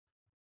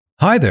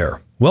Hi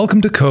there, welcome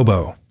to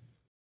Kobo.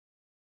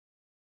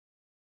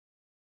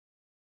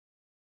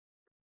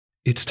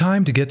 It's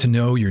time to get to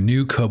know your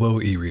new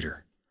Kobo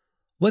e-reader.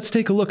 Let's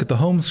take a look at the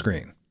home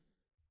screen.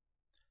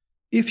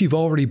 If you've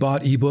already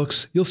bought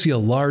eBooks, you'll see a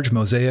large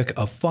mosaic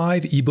of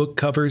 5 ebook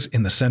covers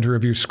in the center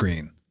of your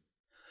screen.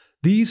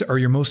 These are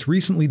your most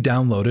recently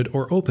downloaded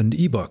or opened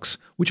ebooks,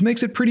 which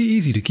makes it pretty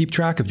easy to keep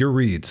track of your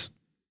reads.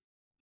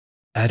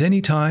 At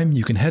any time,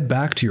 you can head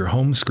back to your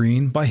home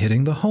screen by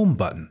hitting the Home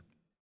button.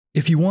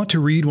 If you want to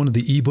read one of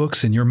the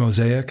ebooks in your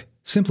mosaic,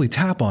 simply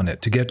tap on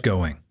it to get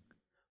going.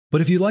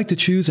 But if you'd like to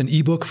choose an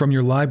ebook from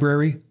your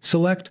library,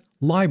 select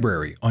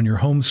Library on your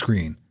home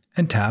screen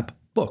and tap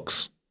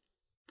Books.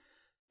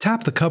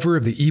 Tap the cover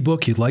of the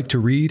ebook you'd like to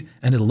read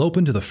and it'll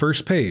open to the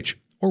first page,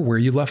 or where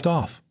you left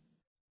off.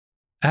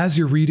 As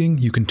you're reading,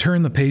 you can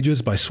turn the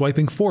pages by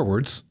swiping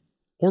forwards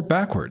or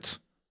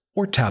backwards,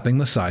 or tapping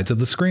the sides of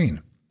the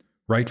screen.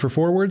 Right for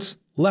forwards,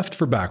 left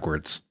for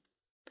backwards.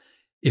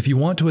 If you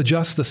want to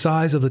adjust the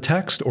size of the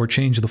text or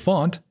change the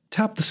font,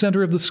 tap the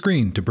center of the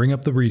screen to bring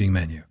up the reading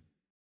menu.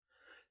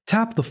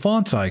 Tap the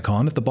fonts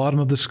icon at the bottom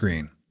of the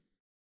screen.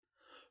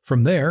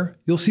 From there,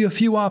 you'll see a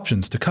few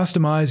options to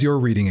customize your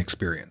reading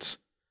experience.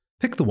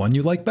 Pick the one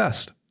you like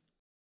best.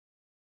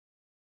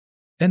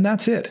 And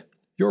that's it.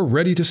 You're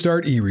ready to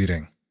start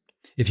e-reading.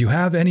 If you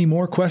have any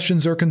more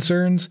questions or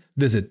concerns,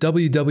 visit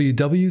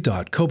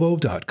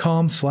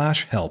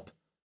www.kobo.com/help.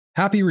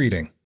 Happy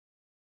reading!